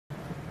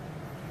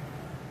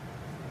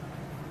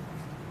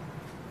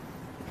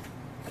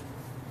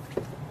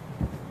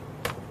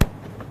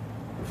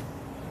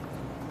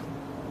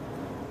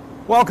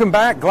Welcome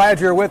back. Glad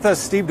you're with us.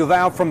 Steve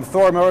Duval from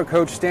Thor Motor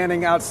Coach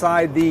standing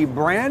outside the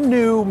brand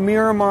new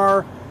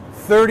Miramar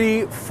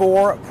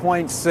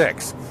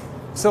 34.6.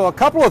 So a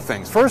couple of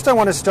things. First, I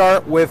want to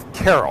start with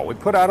Carol. We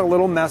put out a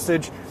little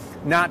message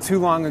not too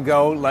long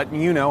ago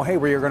letting you know, hey,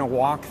 we are going to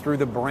walk through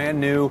the brand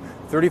new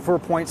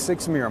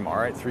 34.6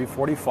 Miramar at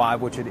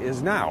 345, which it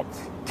is now.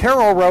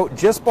 Carol wrote,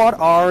 just bought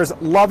ours,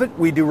 love it.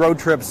 We do road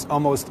trips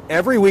almost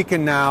every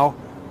weekend now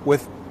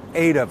with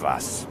 8 of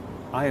us.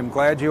 I am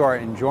glad you are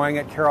enjoying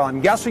it, Carol.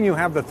 I'm guessing you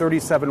have the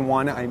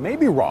 37.1. I may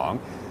be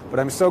wrong, but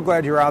I'm so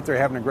glad you're out there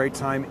having a great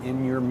time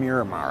in your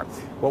Miramar.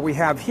 What we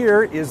have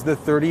here is the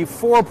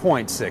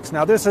 34.6.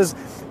 Now, this is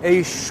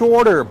a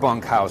shorter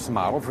bunkhouse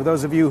model for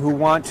those of you who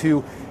want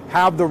to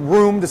have the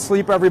room to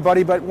sleep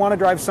everybody but want to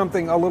drive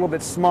something a little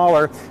bit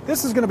smaller.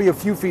 This is going to be a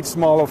few feet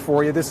smaller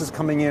for you. This is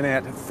coming in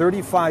at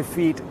 35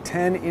 feet,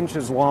 10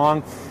 inches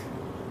long.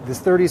 This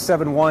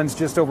 37.1 is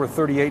just over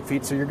 38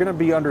 feet, so you're going to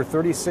be under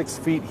 36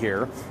 feet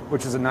here,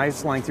 which is a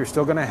nice length. You're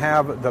still going to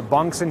have the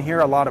bunks in here,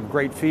 a lot of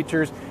great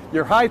features.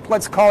 Your height,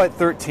 let's call it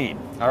 13,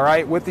 all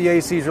right? With the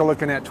ACs, you're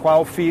looking at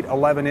 12 feet,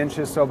 11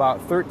 inches, so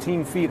about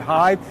 13 feet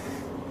high.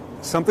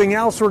 Something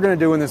else we're going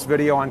to do in this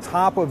video, on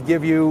top of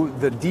give you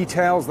the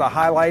details, the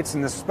highlights,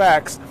 and the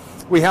specs,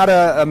 we had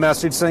a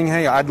message saying,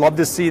 hey, I'd love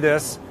to see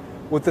this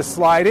with the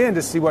slide in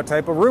to see what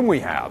type of room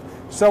we have.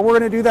 So we're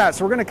going to do that.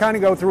 So we're going to kind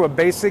of go through a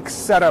basic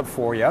setup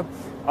for you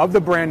of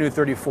the brand new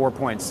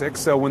 34.6.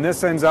 So when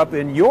this ends up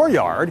in your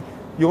yard,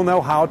 you'll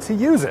know how to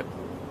use it.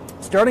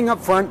 Starting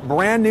up front,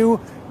 brand new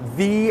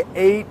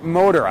V8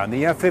 motor on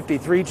the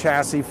F53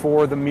 chassis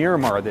for the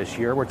Miramar this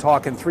year. We're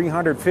talking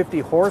 350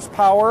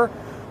 horsepower,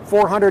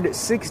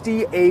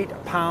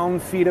 468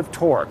 pound-feet of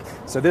torque.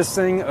 So this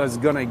thing is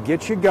going to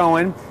get you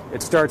going.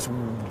 It starts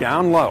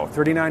down low,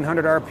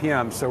 3,900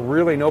 RPM, so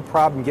really no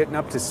problem getting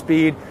up to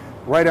speed.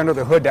 Right under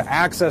the hood to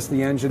access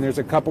the engine, there's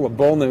a couple of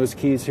bullnose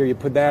keys here. You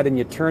put that in,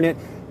 you turn it,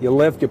 you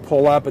lift, you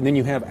pull up, and then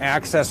you have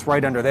access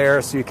right under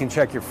there so you can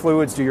check your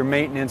fluids, do your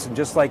maintenance, and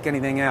just like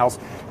anything else,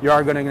 you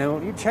are going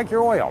to you check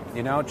your oil,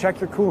 check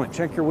your coolant,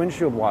 check your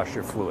windshield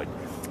washer fluid,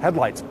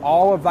 headlights,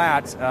 all of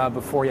that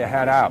before you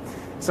head out.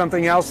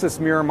 Something else this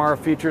Miramar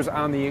features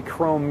on the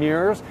chrome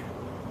mirrors,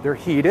 they're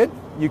heated.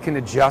 You can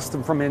adjust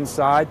them from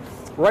inside.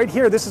 Right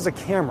here, this is a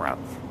camera.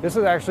 This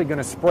is actually going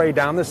to spray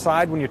down the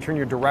side when you turn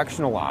your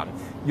directional on.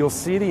 You'll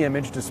see the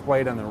image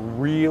displayed on the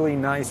really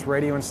nice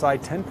radio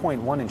inside,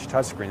 10.1-inch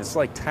touchscreen. It's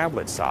like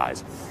tablet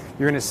size.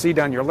 You're going to see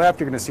down your left,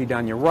 you're going to see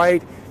down your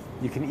right.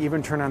 You can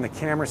even turn on the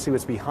camera, see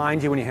what's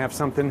behind you when you have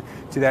something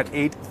to that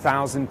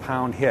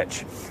 8,000-pound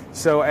hitch.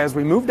 So as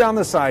we move down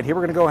the side here,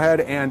 we're going to go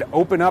ahead and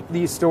open up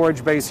the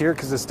storage base here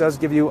because this does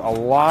give you a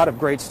lot of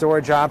great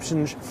storage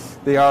options.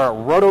 They are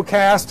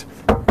rotocast,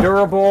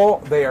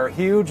 durable, they are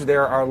huge.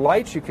 There are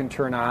lights you can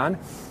turn on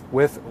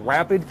with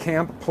Rapid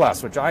Camp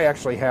Plus, which I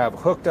actually have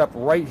hooked up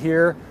right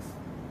here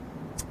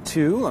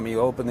to, let me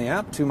open the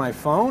app, to my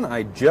phone.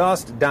 I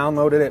just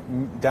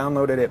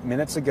downloaded it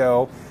minutes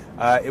ago.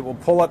 It will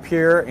pull up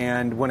here,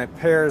 and when it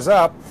pairs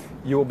up,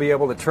 you will be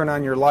able to turn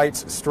on your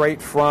lights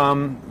straight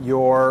from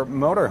your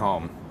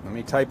motorhome. Let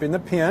me type in the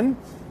PIN.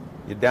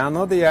 You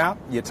download the app,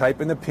 you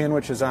type in the PIN,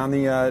 which is on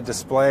the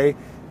display,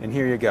 and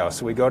here you go.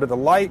 So we go to the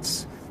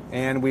lights,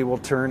 and we will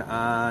turn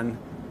on,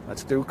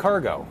 let's do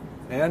cargo.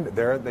 And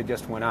there they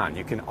just went on.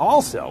 You can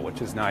also,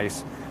 which is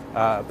nice,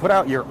 put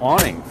out your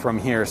awning from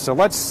here. So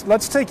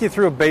let's take you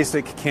through a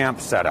basic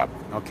camp setup,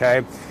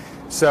 okay?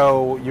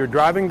 So you're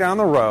driving down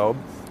the road.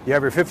 You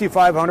have your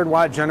 5,500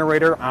 watt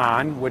generator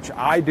on, which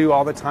I do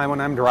all the time when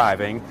I'm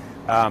driving.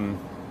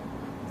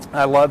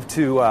 I love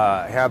to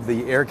have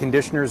the air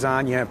conditioners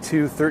on. You have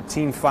two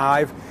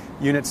 13.5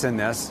 units in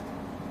this.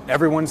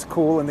 Everyone's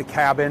cool in the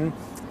cabin.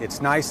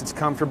 It's nice, it's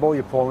comfortable.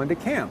 You pull into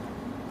camp.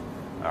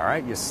 All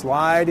right, you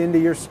slide into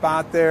your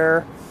spot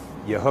there.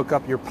 You hook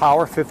up your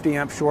power, 50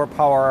 amp shore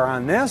power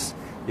on this.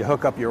 You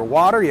hook up your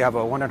water. You have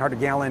a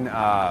 100 gallon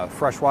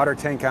fresh water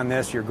tank on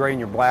this. Your gray and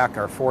your black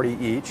are 40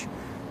 each.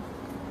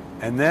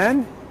 And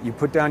then you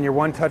put down your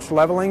one-touch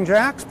leveling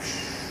jacks.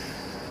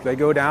 They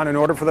go down. In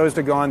order for those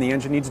to go on, the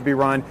engine needs to be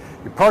run.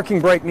 Your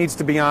parking brake needs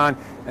to be on.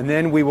 And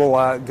then we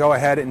will go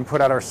ahead and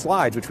put out our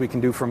slides, which we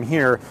can do from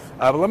here.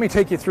 But let me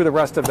take you through the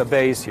rest of the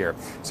bays here.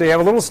 So you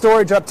have a little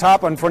storage up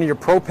top in front of your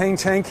propane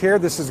tank here.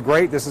 This is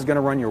great. This is going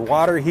to run your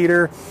water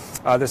heater.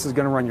 This is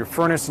going to run your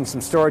furnace and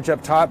some storage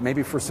up top,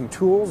 maybe for some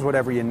tools,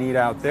 whatever you need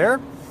out there.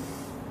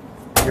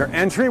 Your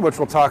entry, which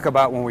we'll talk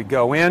about when we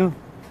go in.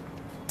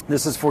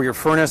 This is for your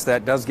furnace.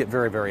 That does get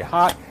very, very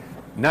hot.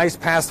 Nice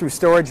pass-through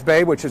storage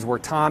bay, which is where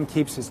Tom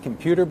keeps his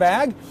computer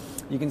bag.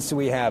 You can see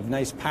we have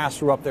nice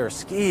pass-through up there,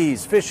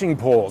 skis, fishing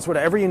poles,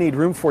 whatever you need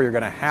room for, you're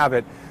going to have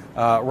it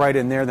right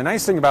in there. The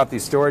nice thing about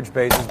these storage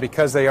bays is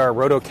because they are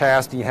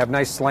rotocast and you have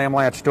nice slam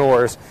latch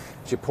doors,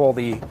 as you pull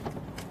the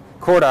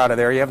cord out of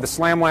there, you have the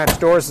slam latch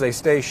doors, they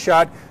stay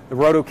shut. The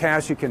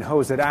rotocast, you can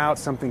hose it out.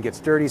 Something gets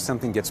dirty,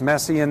 something gets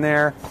messy in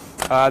there.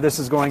 This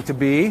is going to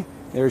be,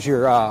 there's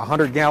your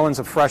 100 gallons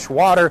of fresh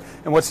water.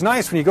 And what's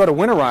nice when you go to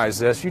winterize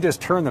this, you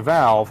just turn the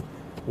valve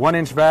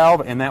 1-inch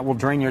valve, and that will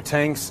drain your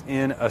tanks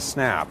in a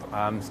snap.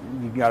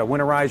 You've got to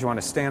winterize, you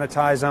want to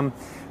sanitize them.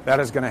 That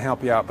is going to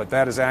help you out, but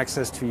that is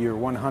access to your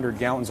 100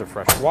 gallons of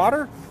fresh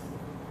water.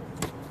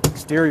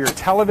 Exterior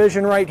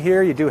television right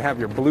here. You do have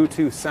your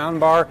Bluetooth sound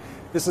bar.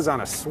 This is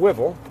on a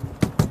swivel.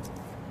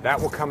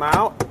 That will come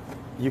out.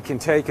 You can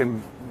take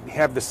and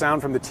have the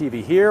sound from the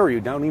TV here, or you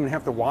don't even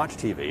have to watch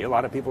TV. A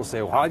lot of people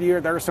say, well,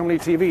 there are so many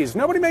TVs.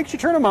 Nobody makes you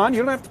turn them on. You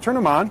don't have to turn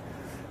them on.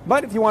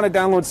 But if you want to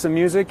download some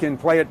music and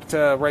play it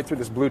right through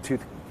this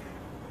Bluetooth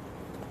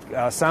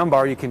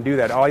soundbar, you can do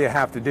that. All you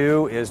have to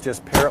do is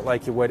just pair it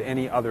like you would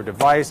any other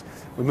device.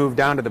 We move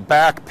down to the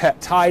back, pet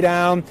tie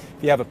down.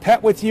 If you have a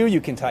pet with you, you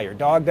can tie your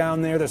dog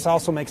down there. This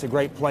also makes a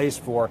great place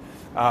for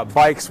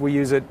bikes. We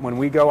use it when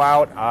we go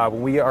out.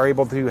 When we are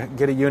able to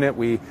get a unit,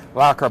 we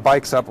lock our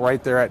bikes up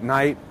right there at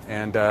night,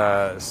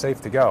 and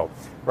safe to go.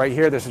 Right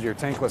here, this is your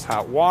tankless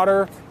hot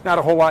water. Not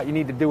a whole lot you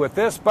need to do with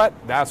this, but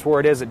that's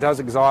where it is. It does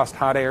exhaust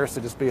hot air, so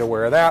just be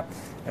aware of that.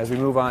 As we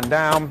move on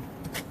down,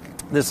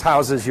 this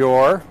houses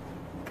your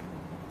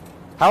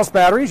house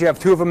batteries. You have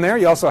 2 of them there.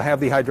 You also have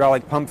the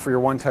hydraulic pump for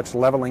your one-touch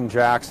leveling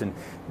jacks, and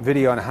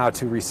video on how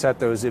to reset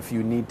those if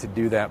you need to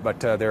do that. But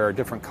there are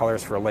different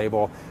colors for a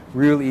label.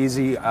 Real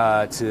easy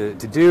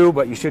to do,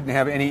 but you shouldn't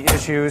have any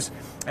issues.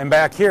 And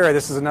back here,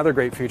 this is another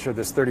great feature of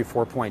this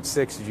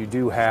 34.6 is you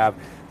do have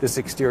this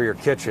exterior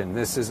kitchen.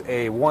 This is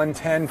a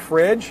 110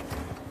 fridge.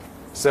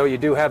 So you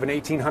do have an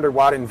 1800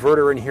 watt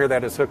inverter in here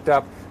that is hooked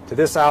up to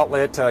this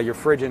outlet, your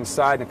fridge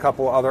inside, and a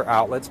couple other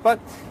outlets. But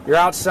you're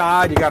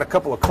outside, you got a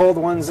couple of cold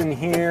ones in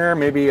here,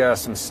 maybe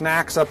some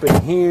snacks up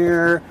in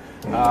here.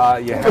 You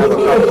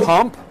have a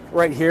pump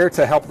right here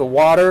to help the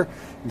water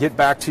get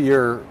back to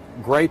your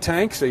gray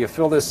tank. So you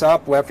fill this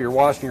up after you're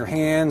washing your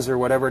hands or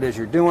whatever it is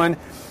you're doing.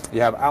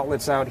 You have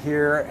outlets out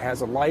here. It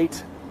has a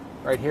light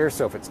right here.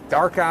 So if it's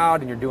dark out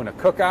and you're doing a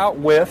cookout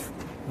with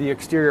the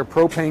exterior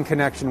propane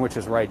connection, which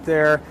is right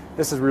there,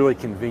 this is really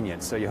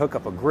convenient. So you hook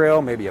up a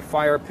grill, maybe a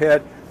fire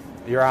pit.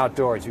 You're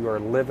outdoors. You are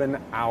living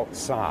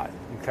outside.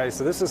 Okay,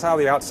 so this is how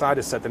the outside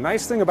is set. The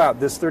nice thing about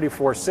this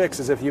 34.6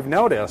 is, if you've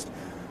noticed,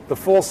 the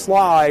full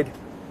slide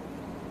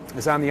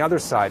is on the other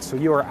side. So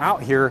you are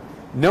out here,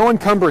 no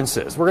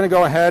encumbrances. We're going to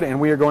go ahead and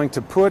we are going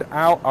to put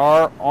out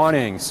our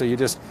awning. So you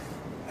just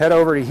head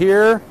over to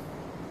here.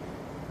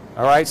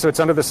 All right, so it's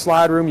under the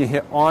slide room. You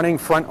hit awning,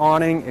 front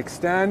awning,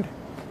 extend.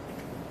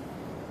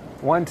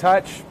 One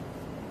touch.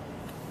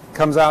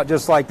 Comes out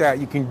just like that.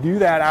 You can do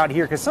that out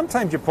here because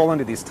sometimes you pull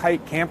into these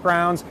tight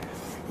campgrounds.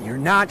 You're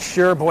not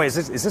sure, boy, is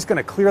this going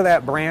to clear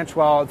that branch?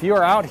 Well, if you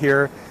are out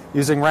here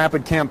using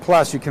Rapid Camp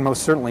Plus, you can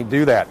most certainly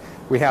do that.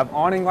 We have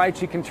awning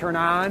lights you can turn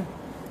on.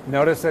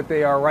 Notice that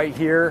they are right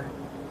here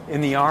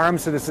in the arm,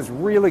 so this is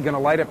really going to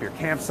light up your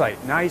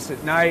campsite nice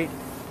at night.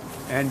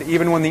 And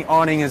even when the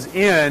awning is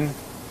in,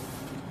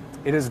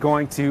 it is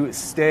going to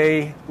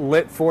stay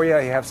lit for you.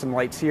 You have some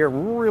lights here,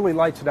 really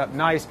lights it up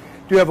nice.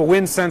 You have a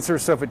wind sensor,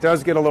 so if it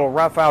does get a little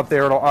rough out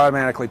there, it'll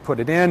automatically put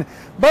it in.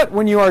 But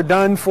when you are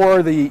done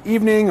for the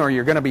evening or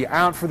you're going to be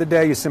out for the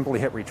day, you simply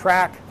hit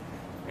retract,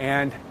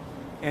 and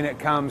in it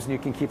comes, and you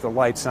can keep the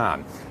lights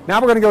on.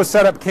 Now we're going to go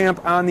set up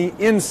camp on the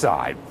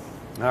inside.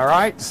 All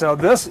right, so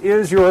this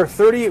is your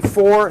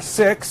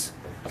 34.6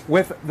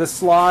 with the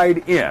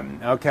slide in.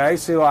 Okay,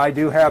 so I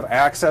do have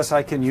access.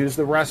 I can use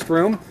the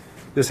restroom.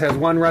 This has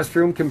 1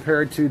 restroom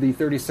compared to the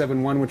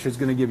 37.1, which is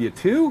going to give you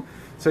 2.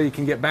 So you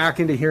can get back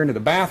into here into the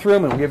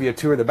bathroom, and we'll give you a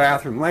tour of the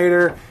bathroom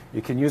later.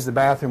 You can use the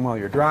bathroom while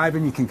you're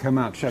driving. You can come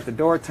out and shut the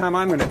door. Tom,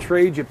 I'm going to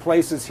trade you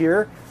places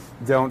here.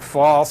 Don't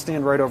fall.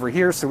 Stand right over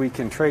here so we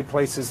can trade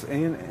places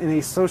in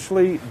a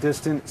socially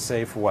distant,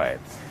 safe way.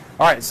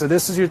 All right, so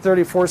this is your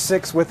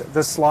 34.6 with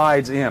the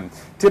slides in.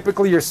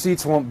 Typically, your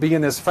seats won't be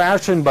in this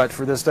fashion, but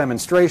for this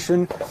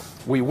demonstration,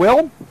 we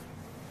will.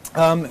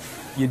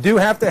 You do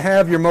have to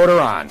have your motor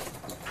on.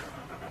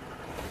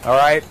 All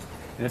right.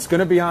 And it's going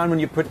to be on when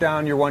you put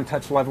down your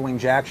one-touch leveling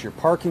jacks. Your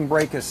parking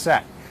brake is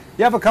set.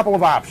 You have a couple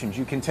of options.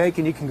 You can take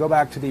and you can go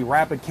back to the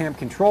Rapid Camp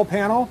control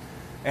panel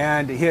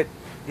and hit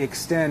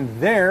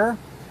extend there,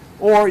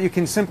 or you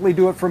can simply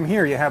do it from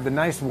here. You have the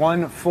nice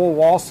 1 full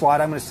wall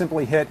slide. I'm going to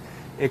simply hit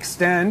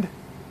extend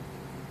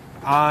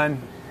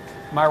on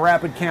my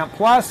Rapid Camp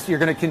Plus. You're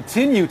going to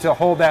continue to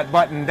hold that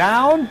button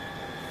down,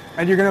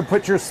 and you're going to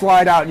put your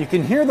slide out. You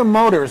can hear the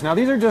motors. Now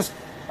these are just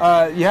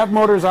you have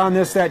motors on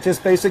this that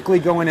just basically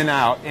go in and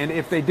out, and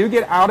if they do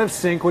get out of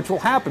sync, which will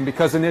happen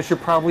because in this you're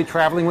probably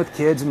traveling with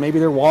kids and maybe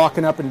they're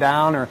walking up and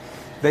down or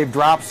they've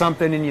dropped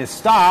something and you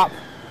stop,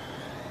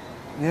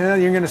 you're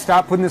going to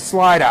stop putting the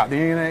slide out. Then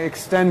you're going to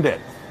extend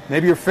it.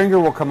 Maybe your finger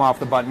will come off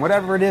the button.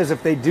 Whatever it is,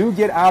 if they do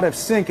get out of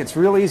sync, it's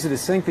real easy to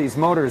sync these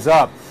motors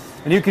up,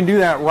 and you can do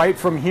that right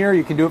from here.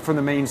 You can do it from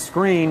the main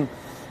screen,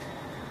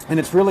 and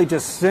it's really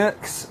just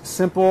 6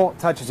 simple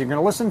touches. You're going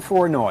to listen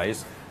for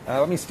noise.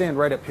 Let me stand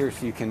right up here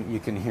so you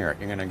can hear it.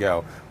 You're going to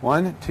go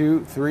 1,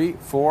 2, 3,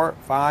 4,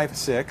 5,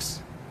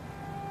 6.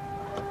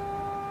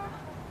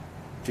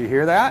 Did you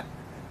hear that?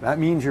 That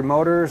means your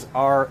motors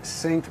are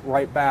synced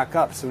right back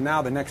up. So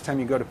now the next time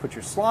you go to put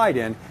your slide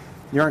in,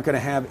 you aren't going to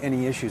have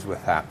any issues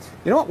with that.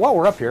 You know what, while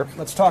we're up here,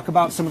 let's talk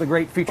about some of the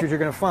great features you're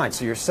going to find.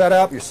 So you're set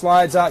up, your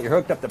slides out, you're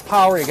hooked up to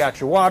power, you got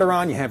your water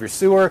on, you have your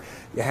sewer,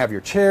 you have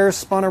your chairs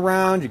spun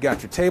around, you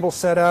got your table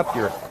set up,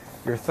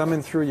 you're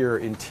thumbing through your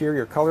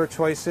interior color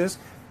choices.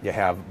 You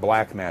have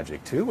Black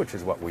Magic 2, which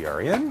is what we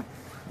are in.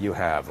 You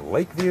have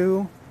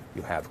Lakeview,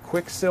 you have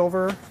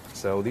Quicksilver.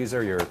 So these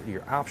are your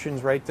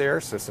options right there.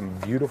 So some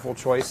beautiful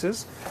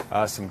choices,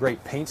 some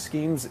great paint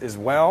schemes as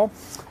well.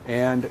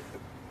 And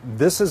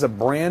this is a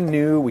brand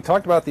new, we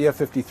talked about the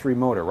F53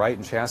 motor, right,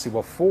 and chassis.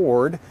 Well,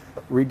 Ford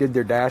redid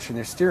their dash and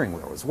their steering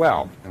wheel as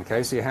well.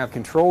 Okay, so you have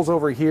controls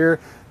over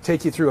here,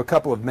 take you through a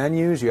couple of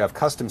menus. You have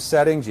custom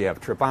settings, you have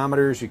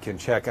tripometers, you can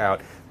check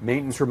out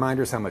maintenance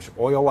reminders, how much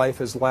oil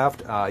life is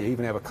left. You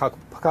even have a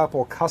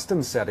couple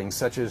custom settings,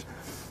 such as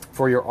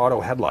for your auto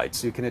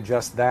headlights. You can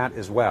adjust that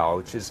as well,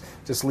 which is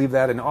just leave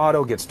that in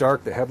auto, gets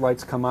dark, the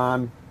headlights come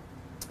on.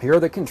 Here are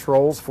the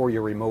controls for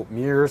your remote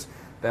mirrors.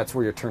 That's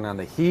where you turn on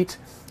the heat.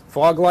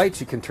 Fog lights,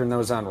 you can turn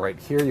those on right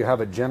here. You have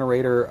a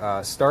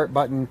generator start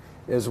button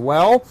as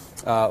well.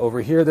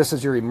 Over here, this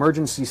is your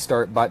emergency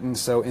start button.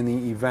 So in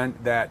the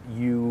event that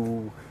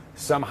you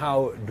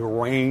somehow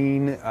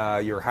drain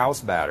your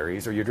house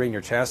batteries, or you drain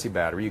your chassis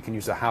battery, you can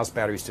use the house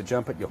batteries to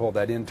jump it. You hold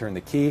that in, turn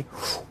the key.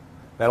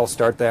 That'll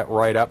start that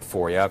right up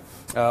for you.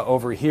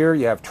 Over here,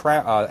 you have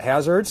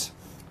hazards,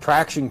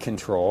 traction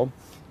control,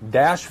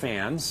 dash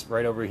fans.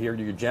 Right over here,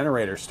 your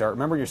generator start.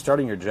 Remember, you're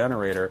starting your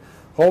generator.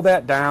 Hold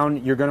that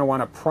down. You're going to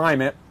want to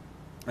prime it,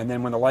 and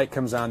then when the light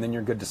comes on, then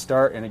you're good to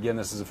start. And again,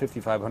 this is a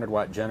 5,500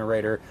 watt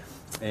generator,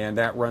 and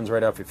that runs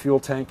right off your fuel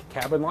tank.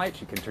 Cabin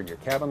lights, you can turn your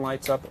cabin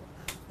lights up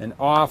and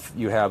off.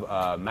 You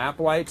have map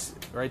lights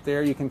right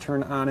there you can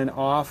turn on and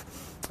off.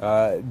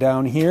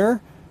 Down here,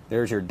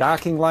 there's your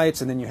docking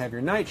lights, and then you have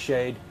your night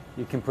shade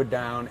you can put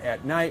down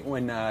at night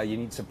when you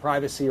need some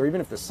privacy, or even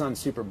if the sun's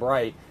super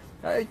bright.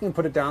 You can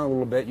put it down a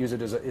little bit, use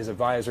it as a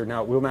visor.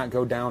 Now, it will not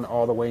go down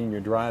all the way when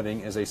you're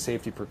driving, as a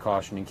safety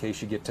precaution in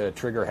case you get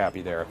trigger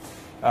happy there.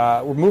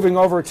 We're moving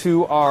over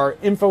to our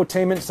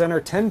infotainment center,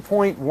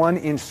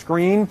 10.1 inch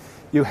screen.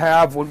 You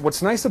have,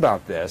 what's nice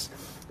about this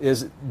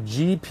is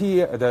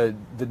the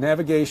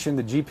navigation,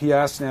 the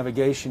GPS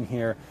navigation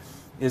here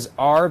is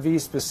RV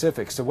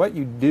specific. So what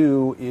you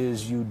do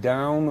is you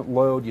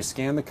download, you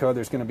scan the code,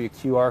 there's going to be a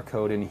QR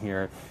code in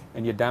here,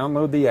 and you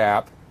download the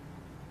app.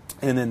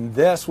 And then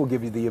this will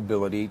give you the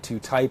ability to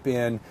type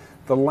in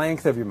the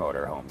length of your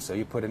motorhome. So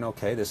you put in,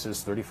 okay, this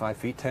is 35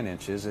 feet 10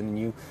 inches, and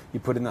you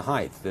put in the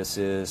height. This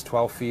is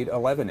 12 feet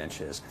 11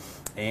 inches.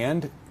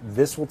 And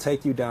this will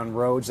take you down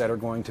roads that are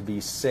going to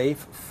be safe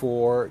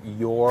for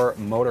your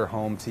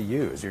motorhome to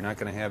use. You're not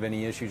going to have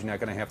any issues. You're not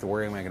going to have to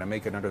worry, am I going to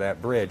make it under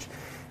that bridge?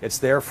 It's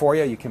there for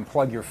you. You can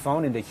plug your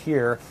phone into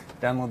here,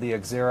 download the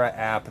Xera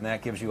app, and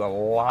that gives you a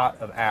lot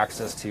of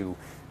access to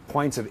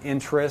points of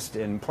interest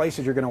and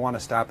places you're going to want to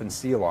stop and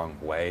see along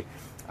the way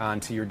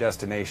onto your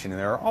destination. And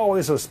there are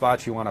always those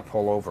spots you want to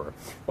pull over.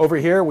 Over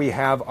here we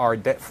have our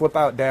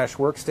flip-out dash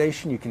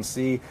workstation. You can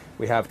see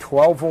we have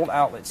 12-volt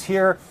outlets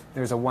here.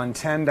 There's a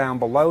 110 down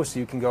below, so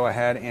you can go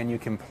ahead and you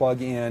can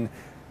plug in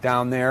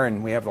down there,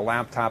 and we have the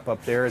laptop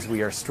up there as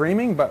we are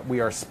streaming, but we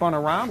are spun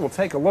around. We'll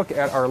take a look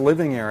at our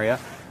living area.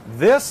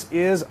 This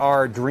is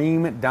our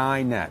Dream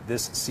Dinette.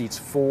 This seats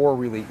 4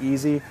 really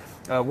easy.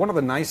 One of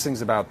the nice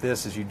things about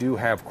this is you do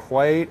have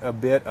quite a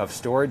bit of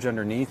storage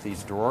underneath.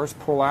 These drawers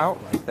pull out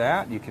like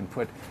that. You can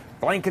put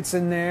blankets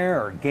in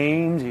there or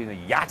games.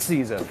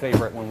 Yahtzee is a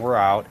favorite when we're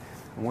out.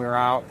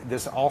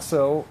 This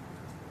also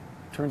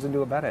turns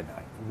into a bed at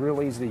night.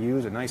 Real easy to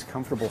use, a nice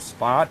comfortable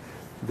spot.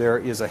 There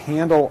is a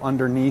handle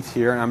underneath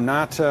here, and I'm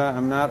not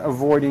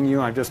avoiding you.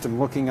 I just am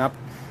looking up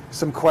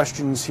some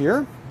questions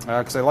here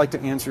because I like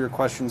to answer your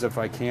questions if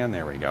I can.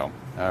 There we go.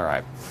 All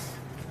right.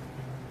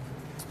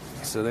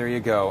 So there you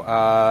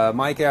go.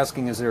 Mike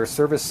asking, is there a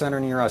service center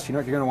near us? You know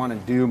what you're going to want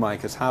to do,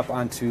 Mike, is hop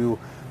onto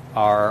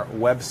our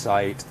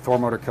website,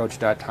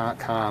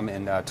 thormotorcoach.com,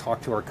 and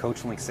talk to our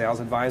CoachLink sales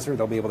advisor.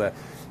 They'll be able to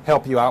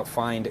help you out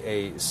find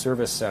a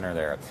service center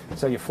there.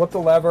 So you flip the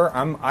lever.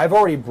 I've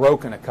already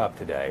broken a cup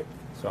today,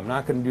 so I'm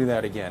not going to do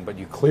that again. But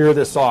you clear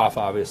this off,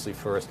 obviously,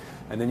 first,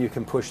 and then you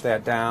can push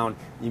that down.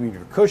 You move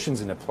your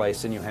cushions into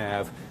place, and you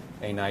have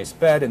a nice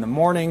bed. In the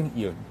morning,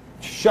 you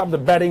shove the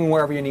bedding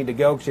wherever you need to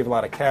go because you have a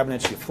lot of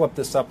cabinets. You flip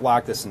this up,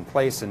 lock this in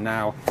place, and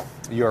now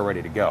you're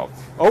ready to go.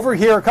 Over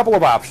here, a couple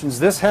of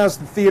options. This has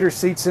the theater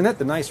seats in it,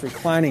 the nice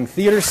reclining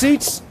theater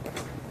seats.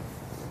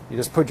 You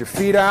just put your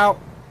feet out,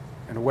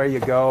 and away you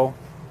go.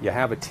 You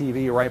have a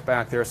TV right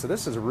back there, so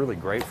this is really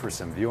great for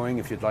some viewing.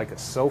 If you'd like a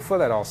sofa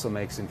that also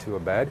makes into a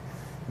bed,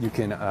 you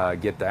can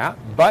get that.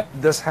 But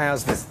this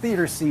has the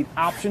theater seat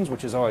options,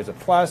 which is always a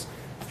plus.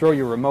 Throw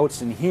your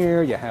remotes in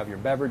here. You have your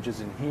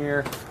beverages in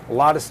here. A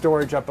lot of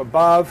storage up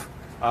above.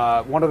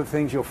 One of the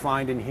things you'll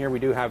find in here, we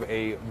do have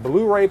a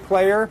Blu-ray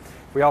player.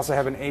 We also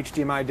have an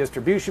HDMI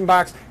distribution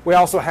box. We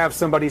also have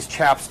somebody's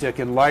chapstick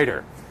and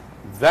lighter.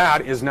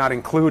 That is not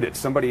included.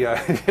 Somebody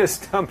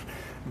just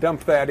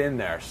dump that in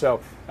there. So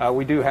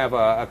we do have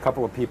a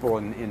couple of people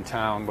in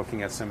town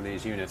looking at some of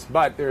these units.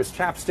 But there's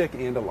chapstick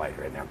and a light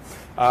right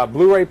there.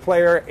 Blu-ray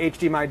player,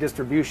 HDMI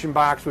distribution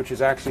box, which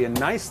is actually a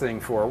nice thing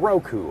for a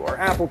Roku or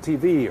Apple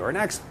TV or an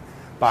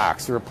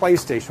Xbox or a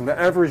PlayStation.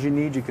 Whatever you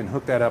need, you can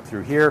hook that up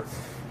through here.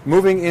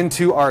 Moving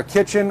into our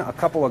kitchen, a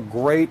couple of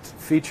great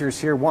features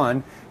here.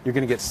 One, you're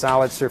going to get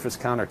solid surface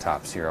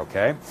countertops here,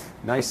 okay?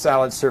 Nice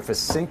solid surface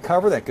sink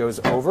cover that goes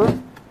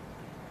over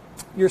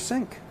your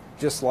sink.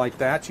 Just like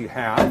that, you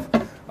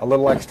have a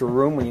little extra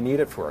room when you need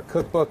it for a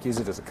cookbook. Use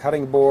it as a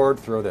cutting board.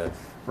 Throw the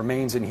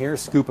remains in here,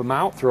 scoop them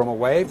out, throw them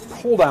away.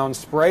 Pull-down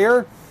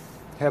sprayer.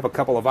 Have a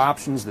couple of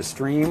options, the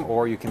stream,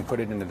 or you can put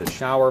it into the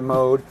shower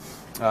mode.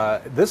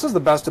 This is the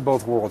best of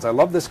both worlds. I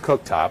love this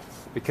cooktop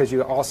because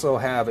you also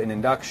have an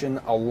induction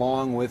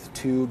along with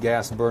 2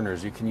 gas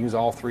burners. You can use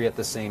all 3 at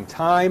the same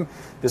time.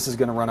 This is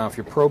going to run off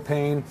your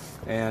propane,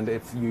 and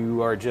if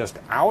you are just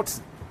out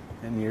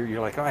and you're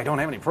like, oh, I don't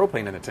have any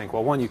propane in the tank.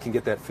 Well, one, you can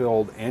get that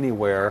filled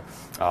anywhere.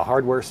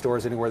 Hardware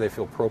stores, anywhere they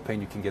fill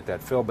propane, you can get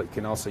that filled, but you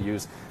can also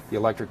use the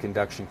electric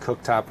induction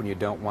cooktop when you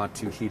don't want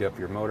to heat up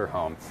your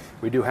motorhome.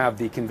 We do have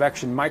the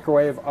convection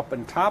microwave up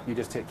on top. You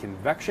just hit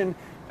convection,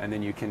 and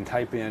then you can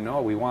type in,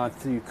 oh, we want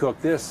to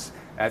cook this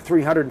at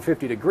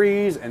 350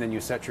 degrees, and then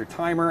you set your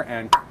timer,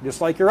 and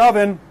just like your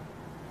oven,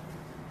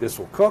 this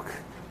will cook.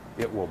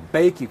 It will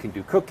bake. You can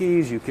do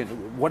cookies. You can,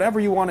 whatever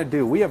you want to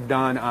do. We have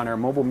done on our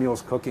Mobile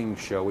Meals Cooking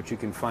Show, which you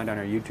can find on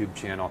our YouTube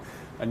channel,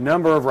 a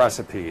number of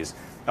recipes.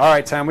 All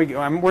right, Tom,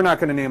 we're not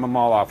going to name them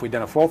all off. We've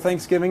done a full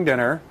Thanksgiving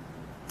dinner.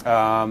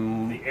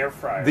 The air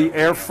fryer. The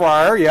air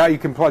fryer, yeah, you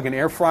can plug an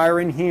air fryer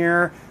in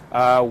here.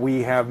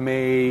 We have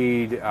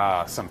made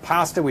some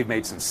pasta. We've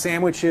made some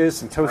sandwiches,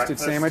 some toasted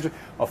sandwiches,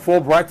 a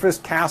full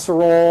breakfast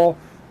casserole.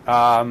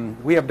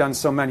 We have done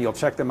so many. You'll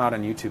check them out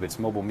on YouTube. It's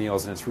Mobile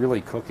Meals, and it's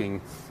really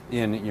cooking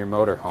in your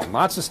motorhome.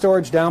 Lots of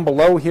storage down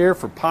below here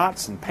for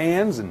pots and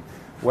pans and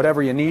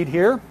whatever you need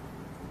here.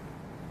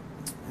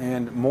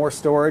 And more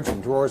storage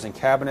and drawers and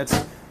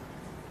cabinets.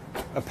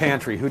 A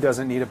pantry. Who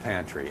doesn't need a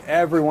pantry?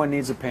 Everyone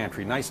needs a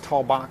pantry. Nice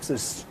tall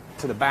boxes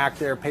to the back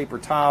there, paper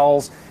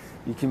towels.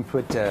 You can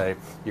put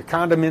your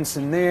condiments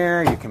in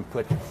there. You can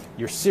put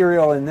your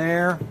cereal in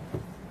there.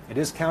 It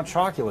is Count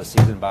Chocula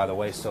season, by the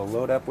way, so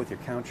load up with your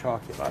Count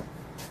Chocula.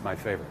 My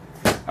favorite.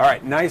 All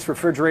right, nice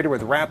refrigerator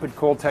with rapid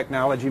cold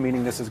technology,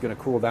 meaning this is going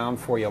to cool down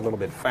for you a little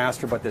bit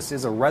faster, but this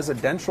is a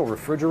residential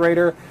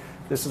refrigerator.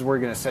 This is where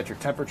you're going to set your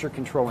temperature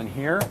control in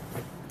here.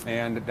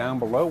 And down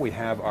below we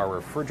have our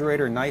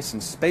refrigerator, nice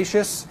and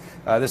spacious.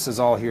 This is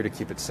all here to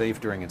keep it safe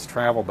during its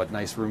travel, but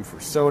nice room for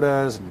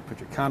sodas, and you put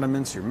your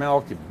condiments, your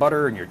milk, your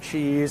butter, and your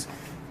cheese,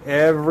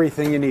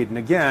 everything you need. And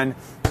again,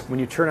 when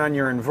you turn on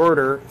your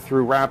inverter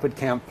through Rapid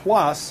Camp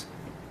Plus,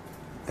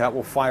 that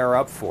will fire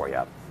up for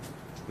you.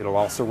 It'll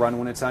also run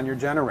when it's on your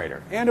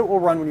generator, and it will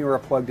run when you are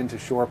plugged into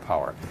shore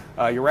power.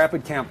 Your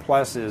Rapid Camp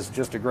Plus is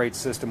just a great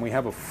system. We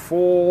have a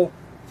full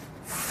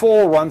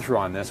run-through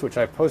on this, which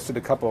I've posted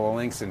a couple of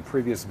links in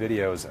previous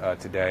videos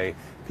today.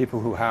 People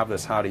who have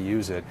this, how to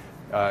use it.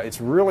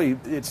 It's really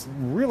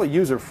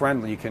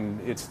user-friendly. You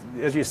can,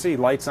 as you see,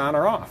 lights on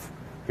or off.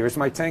 Here's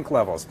my tank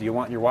levels. Do you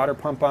want your water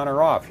pump on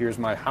or off? Here's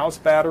my house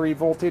battery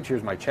voltage.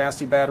 Here's my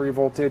chassis battery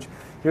voltage.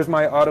 Here's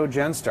my auto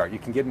gen start. You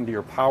can get into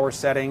your power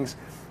settings,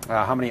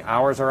 how many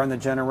hours are on the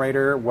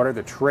generator, what are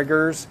the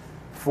triggers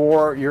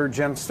for your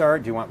gen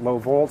start. Do you want low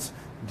volts?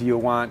 Do you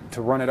want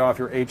to run it off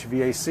your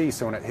HVAC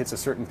so when it hits a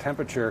certain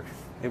temperature,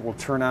 it will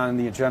turn on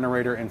the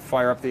generator and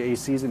fire up the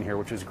ACs in here,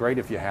 which is great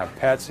if you have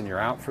pets and you're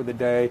out for the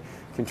day.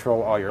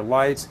 Control all your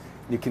lights.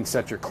 You can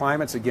set your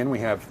climates. Again, we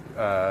have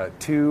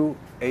 2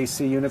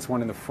 AC units,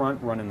 one in the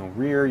front, one in the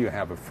rear. You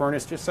have a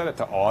furnace. Just set it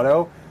to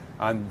auto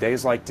on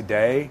days like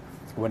today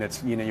when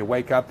it's, you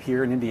wake up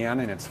here in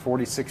Indiana and it's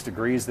 46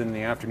 degrees, then in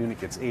the afternoon it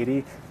gets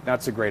 80.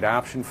 That's a great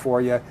option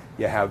for you.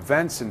 You have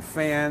vents and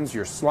fans,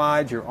 your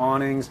slides, your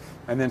awnings,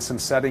 and then some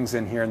settings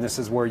in here. And this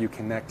is where you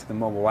connect to the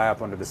mobile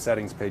app. Under the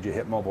settings page, you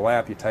hit mobile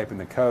app, you type in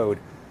the code,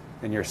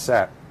 and you're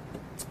set.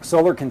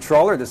 Solar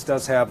controller. This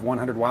does have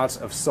 100 watts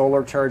of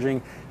solar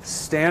charging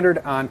standard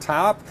on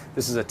top.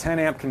 This is a 10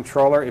 amp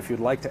controller. If you'd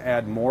like to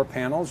add more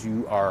panels,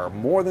 you are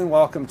more than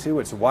welcome to.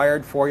 It's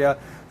wired for you.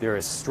 There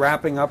is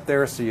strapping up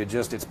there, so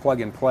it's plug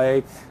and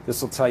play.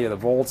 This will tell you the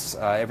volts,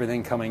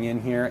 everything coming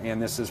in here,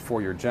 and this is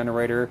for your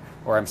generator,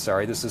 or I'm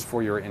sorry, this is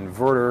for your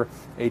inverter,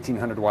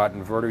 1800 watt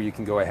inverter. You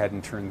can go ahead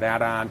and turn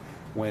that on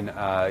when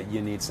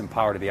you need some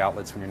power to the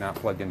outlets when you're not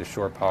plugged into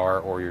shore power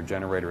or your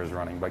generator is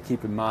running. But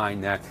keep in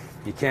mind that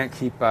you can't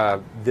keep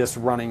this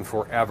running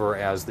forever,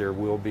 as there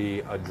will be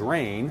a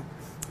drain.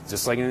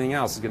 Just like anything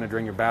else, it's going to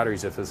drain your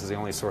batteries if this is the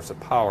only source of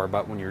power.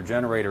 But when your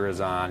generator is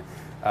on,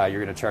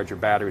 you're going to charge your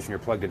batteries when you're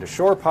plugged into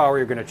shore power.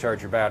 You're going to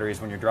charge your batteries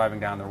when you're driving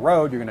down the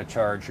road. You're going to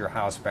charge your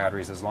house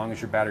batteries as long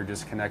as your battery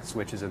disconnect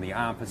switch is in the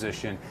on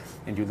position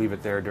and you leave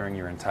it there during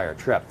your entire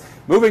trip.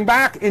 Moving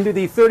back into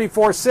the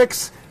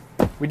 34.6,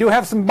 we do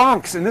have some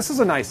bunks, and this is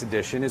a nice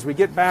addition. As we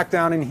get back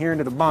down in here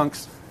into the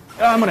bunks,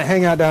 I'm going to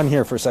hang out down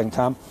here for a second,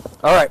 Tom.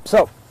 All right,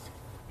 so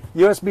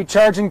USB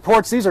charging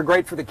ports. These are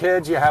great for the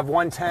kids. You have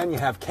 110, you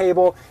have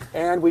cable,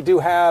 and we do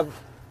have,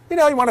 you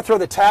know, you want to throw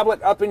the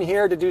tablet up in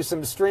here to do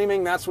some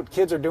streaming. That's what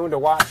kids are doing to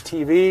watch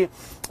TV.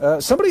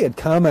 Somebody had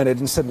commented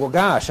and said, well,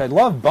 gosh, I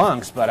love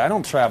bunks, but I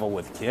don't travel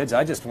with kids.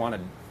 I just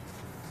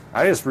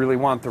really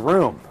want the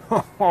room.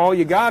 Oh,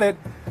 you got it.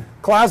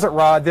 Closet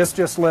rod. This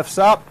just lifts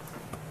up,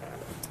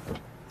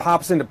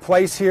 pops into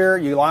place here.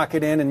 You lock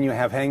it in and you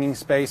have hanging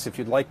space. If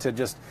you'd like to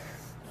just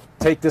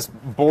take this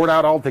board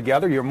out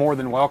altogether, you're more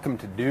than welcome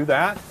to do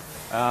that.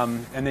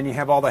 And then you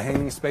have all the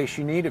hanging space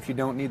you need if you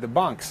don't need the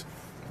bunks.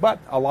 But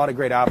a lot of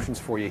great options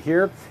for you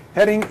here.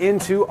 Heading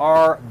into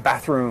our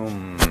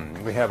bathroom.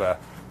 We have a,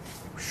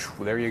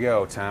 there you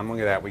go, Tom. Look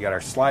at that. We got our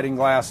sliding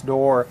glass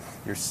door,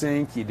 your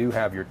sink. You do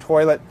have your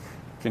toilet.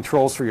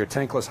 Controls for your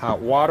tankless hot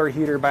water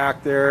heater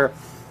back there.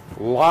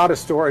 A lot of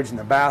storage in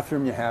the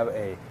bathroom. You have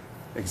a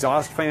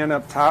exhaust fan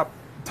up top.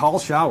 Tall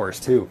showers,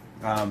 too.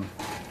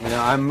 You know,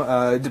 I'm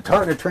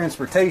Department of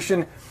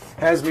Transportation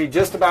has me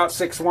just about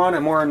 6'1".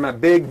 I'm wearing my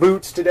big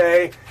boots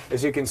today.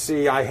 As you can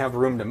see, I have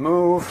room to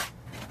move.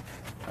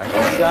 I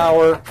can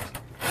shower.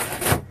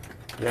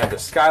 You have the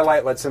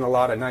skylight, lets in a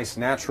lot of nice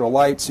natural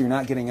light, so you're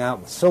not getting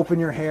out with soap in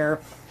your hair.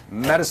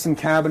 Medicine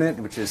cabinet,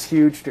 which is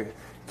huge to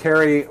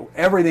carry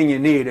everything you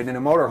need. And in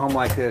a motorhome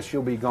like this,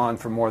 you'll be gone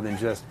for more than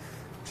just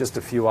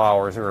a few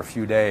hours or a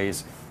few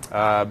days.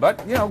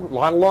 But you know, a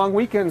lot of long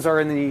weekends are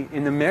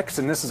in the mix,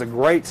 and this is a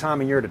great time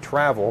of year to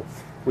travel.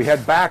 We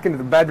head back into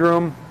the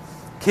bedroom.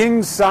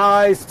 King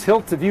size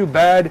tilt-to-view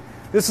bed.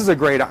 This is a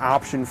great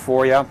option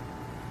for you.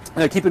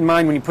 Keep in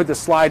mind when you put the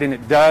slide in,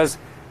 it does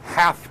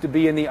have to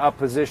be in the up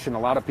position. A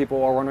lot of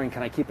people are wondering,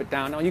 can I keep it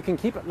down? No, you can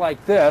keep it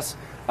like this,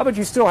 but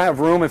you still have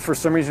room. If for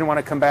some reason you want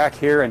to come back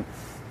here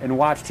and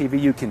watch TV,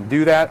 you can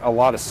do that. A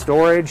lot of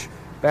storage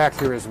back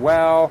here as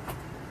well.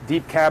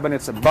 Deep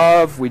cabinets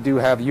above. We do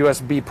have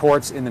USB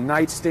ports in the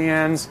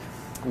nightstands.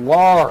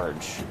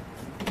 Large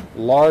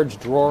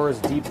drawers,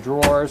 deep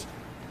drawers.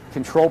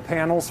 Control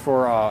panels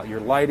for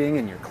your lighting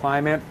and your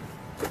climate.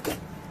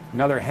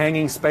 Another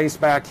hanging space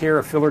back here,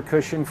 a filler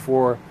cushion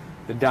for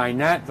the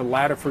dinette. The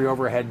ladder for your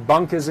overhead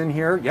bunk is in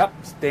here.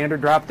 Yep,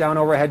 standard drop-down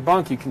overhead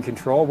bunk you can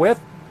control with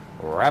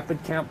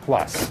Rapid Camp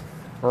Plus.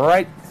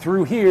 Right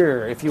through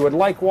here, if you would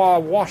like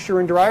washer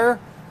and dryer,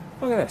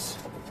 look at this.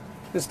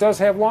 This does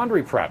have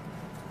laundry prep.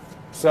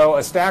 So a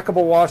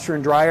stackable washer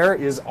and dryer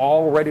is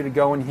all ready to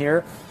go in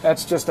here.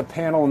 That's just a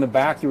panel in the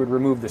back. You would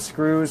remove the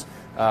screws,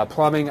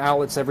 plumbing,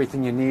 outlets,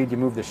 everything you need. You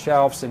move the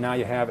shelves, and now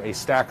you have a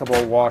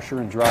stackable washer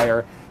and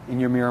dryer in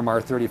your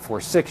Miramar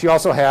 34.6. You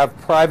also have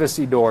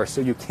privacy doors,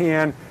 so you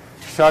can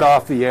shut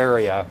off the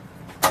area.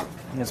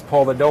 Just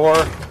pull the door,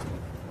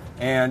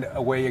 and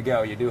away you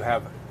go. You do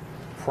have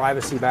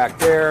privacy back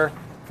there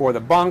for the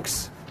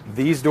bunks.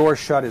 These doors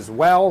shut as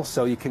well,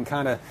 so you can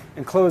kind of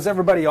enclose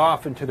everybody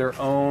off into their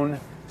own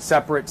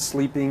separate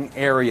sleeping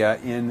area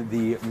in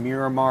the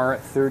Miramar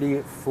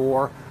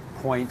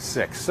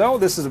 34.6. So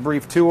this is a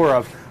brief tour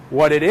of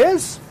what it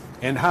is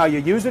and how you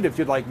use it. If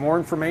you'd like more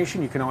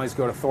information, you can always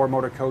go to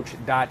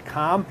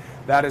thormotorcoach.com.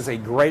 That is a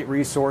great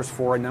resource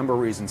for a number of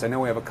reasons. I know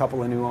we have a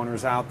couple of new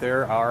owners out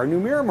there. Our new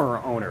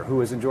Miramar owner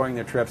who is enjoying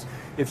their trips.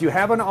 If you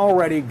haven't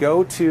already,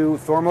 go to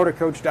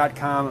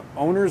thormotorcoach.com,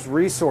 Owner's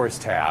Resource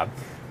tab.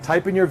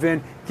 Type in your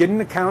VIN, get an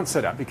account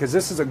set up, because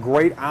this is a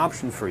great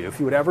option for you. If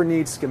you would ever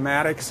need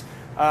schematics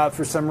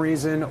for some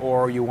reason,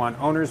 or you want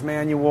owner's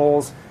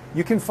manuals,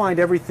 you can find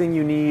everything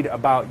you need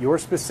about your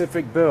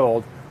specific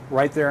build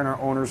right there on our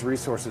Owner's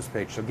Resources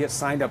page. So get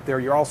signed up there.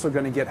 You're also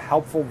going to get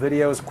helpful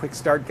videos, quick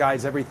start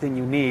guides, everything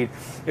you need.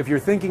 If you're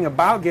thinking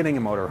about getting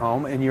a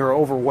motorhome and you're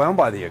overwhelmed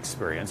by the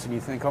experience and you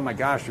think, oh my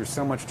gosh, there's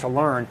so much to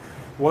learn,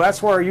 well,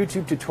 that's where our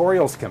YouTube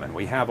tutorials come in.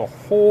 We have a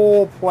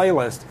whole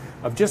playlist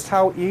of just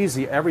how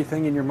easy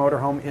everything in your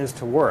motorhome is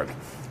to work.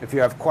 If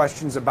you have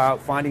questions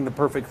about finding the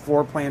perfect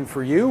floor plan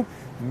for you,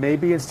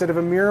 maybe instead of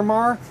a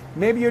Miramar,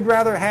 maybe you'd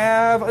rather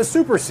have a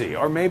Super C,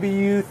 or maybe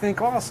you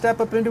think, oh, I'll step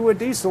up into a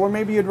diesel, or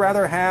maybe you'd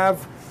rather have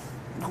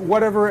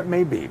whatever it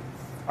may be.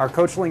 Our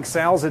CoachLink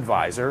sales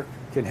advisor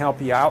can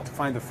help you out to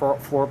find the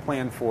floor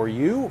plan for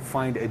you,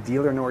 find a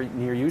dealer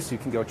near you so you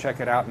can go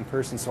check it out in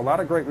person. So a lot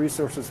of great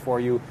resources for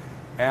you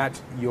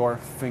at your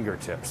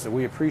fingertips. So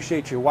we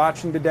appreciate you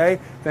watching today.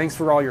 Thanks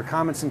for all your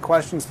comments and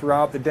questions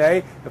throughout the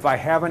day. If I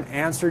haven't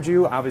answered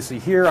you, obviously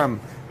here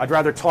I'd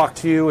rather talk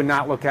to you and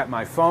not look at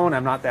my phone.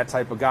 I'm not that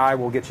type of guy.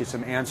 We'll get you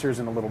some answers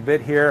in a little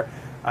bit here.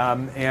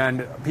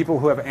 And people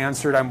who have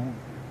answered, I'm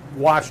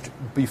watched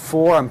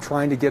before. I'm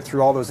trying to get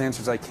through all those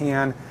answers I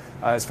can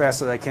as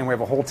fast as I can. We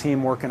have a whole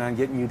team working on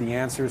getting you the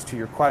answers to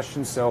your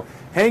questions. So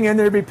hang in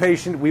there, be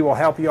patient. We will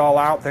help you all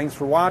out. Thanks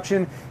for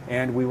watching,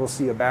 and we will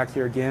see you back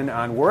here again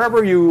on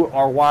wherever you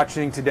are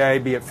watching today,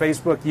 be it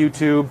Facebook,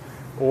 YouTube,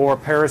 or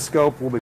Periscope. We'll be